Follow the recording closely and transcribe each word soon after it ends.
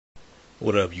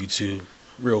What up, YouTube?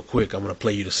 Real quick, I'm gonna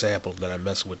play you the sample that I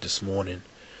messed with this morning.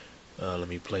 Let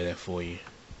me play that for you.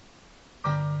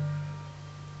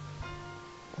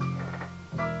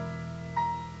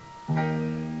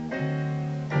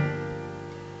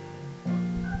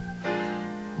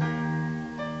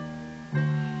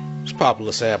 It's a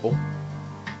popular sample.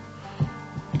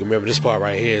 You can remember this part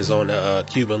right here is on the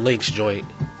Cuban Links joint,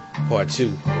 part 2.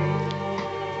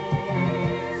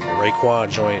 Raekwon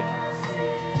joint.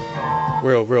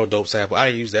 Real dope sample. I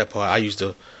didn't use that part. I used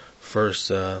the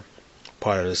first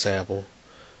part of the sample.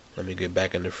 Let me get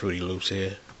back into Fruity Loops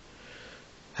here.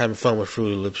 Having fun with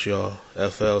Fruity Loops, y'all.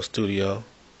 FL Studio.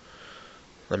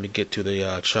 Let me get to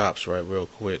the chops right real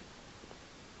quick.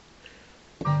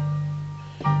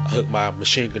 I hook my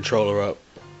machine controller up.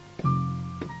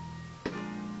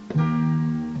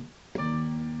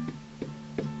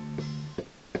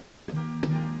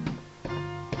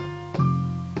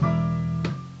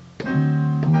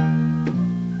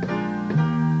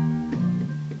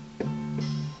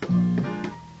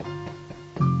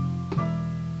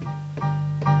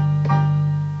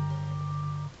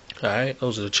 Alright,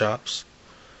 those are the chops.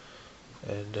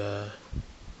 And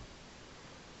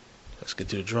let's get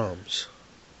to the drums.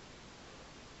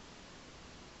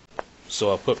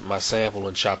 So I put my sample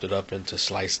and chopped it up into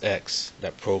Slice X,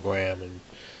 that program, and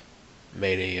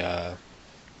made a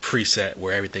preset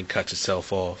where everything cuts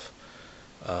itself off.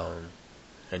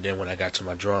 And then when I got to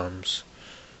my drums,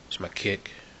 it's my kick.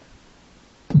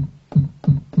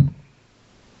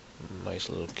 Nice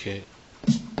little kick.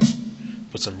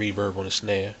 Put some reverb on the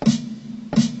snare.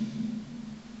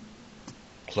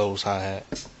 Close hi-hat.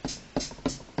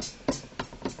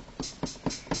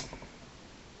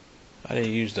 I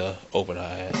didn't use the open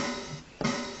hi-hat.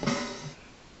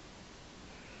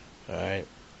 Alright.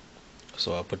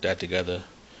 So I put that together.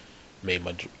 Made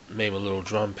my little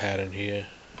drum pattern here.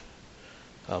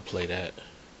 I'll play that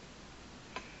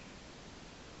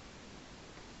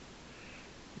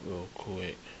real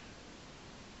quick.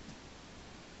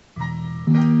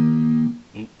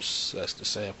 Oops, that's the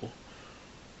sample.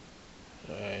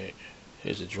 Alright,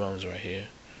 here's the drums right here.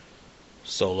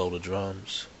 Solo the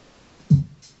drums.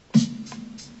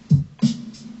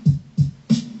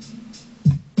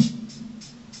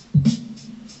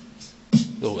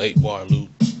 Little 8-bar loop.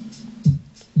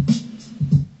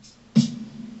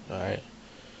 Alright,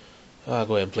 I'll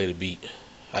go ahead and play the beat.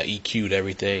 I EQ'd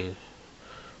everything,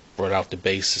 brought out the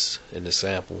basses in the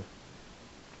sample.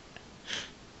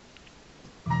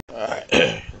 Alright,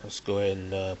 let's go ahead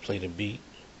and play the beat.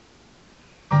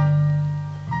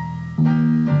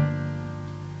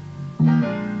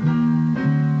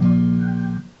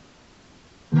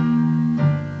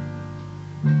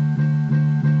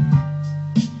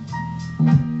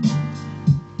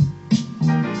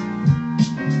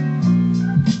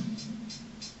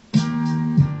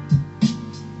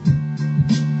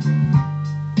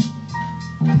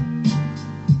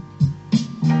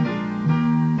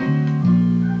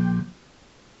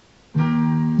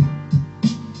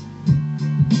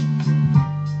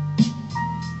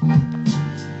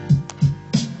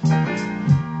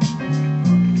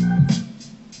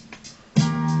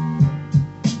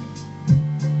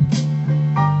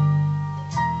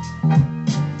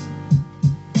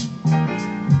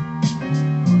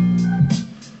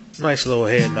 Nice little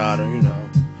head nodder, you know.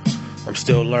 I'm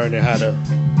still learning how to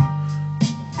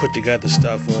put together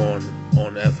stuff on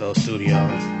FL Studio,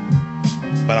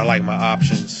 but I like my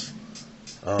options.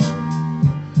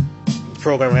 The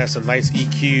program has some nice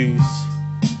EQs.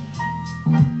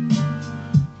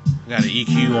 Got an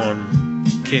EQ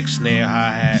on kick, snare,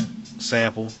 hi-hat,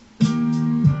 sample,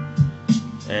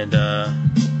 and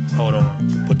hold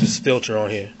on, put this filter on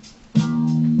here.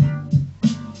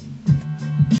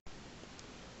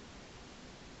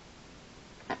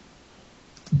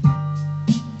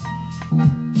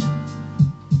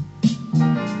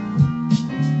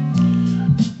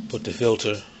 Put the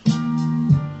filter,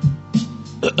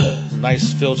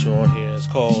 nice filter on here. It's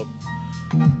called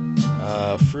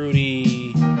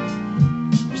Fruity,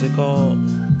 what's it called?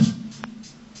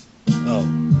 Oh,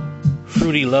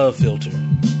 Fruity Love Filter.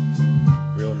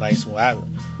 Real nice one.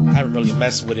 I haven't really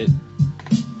messed with it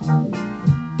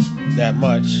that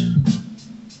much.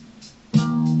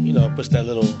 You know, it puts that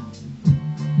little,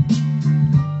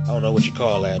 I don't know what you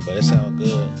call that, but it sounds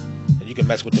good. And you can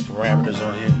mess with the parameters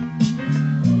on here.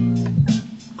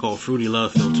 Called Fruity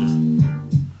Love Filter.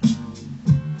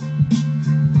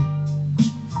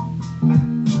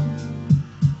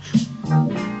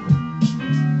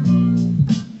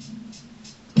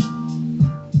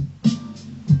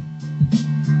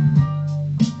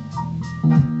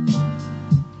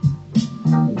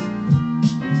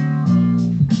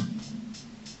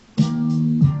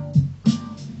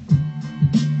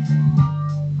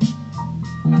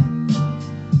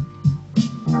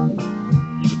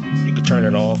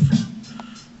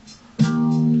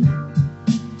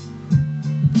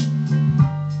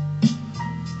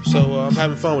 So I'm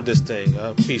having fun with this thing.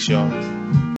 Peace, y'all.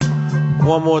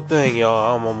 One more thing,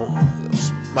 y'all.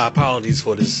 My apologies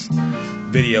for this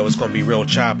video. It's gonna be real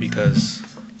choppy because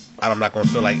I'm not gonna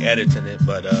feel like editing it.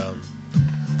 But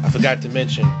I forgot to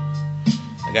mention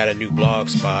I got a new blog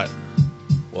spot.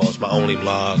 Well, it's my only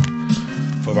blog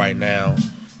for right now.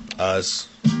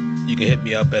 You can hit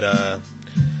me up at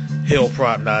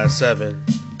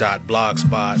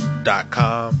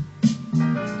hillprop97.blogspot.com,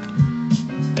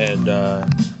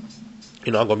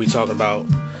 and I'm gonna be talking about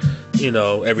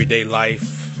everyday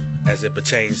life as it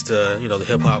pertains to the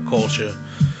hip hop culture.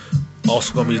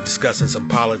 Also gonna be discussing some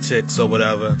politics or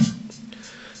whatever.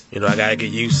 I gotta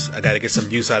get some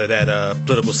use out of that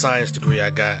political science degree I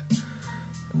got.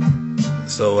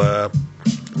 So I'm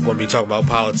gonna be talking about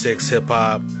politics, hip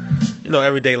hop,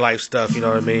 everyday life stuff, you know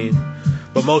what I mean?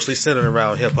 But mostly centered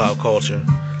around hip hop culture.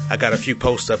 I got a few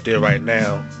posts up there right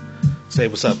now. Say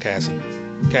what's up, Cassie.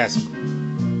 Cassie.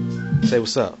 Say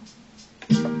what's up.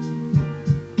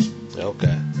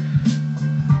 Okay.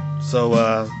 So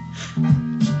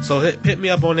hit me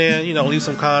up on there, leave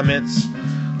some comments.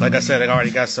 Like I said, I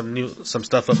already got some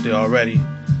stuff up there already.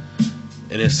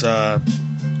 And it's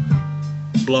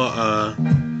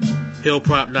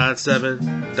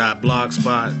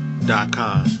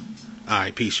hillprop97.blogspot.com.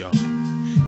 Alright, peace, y'all.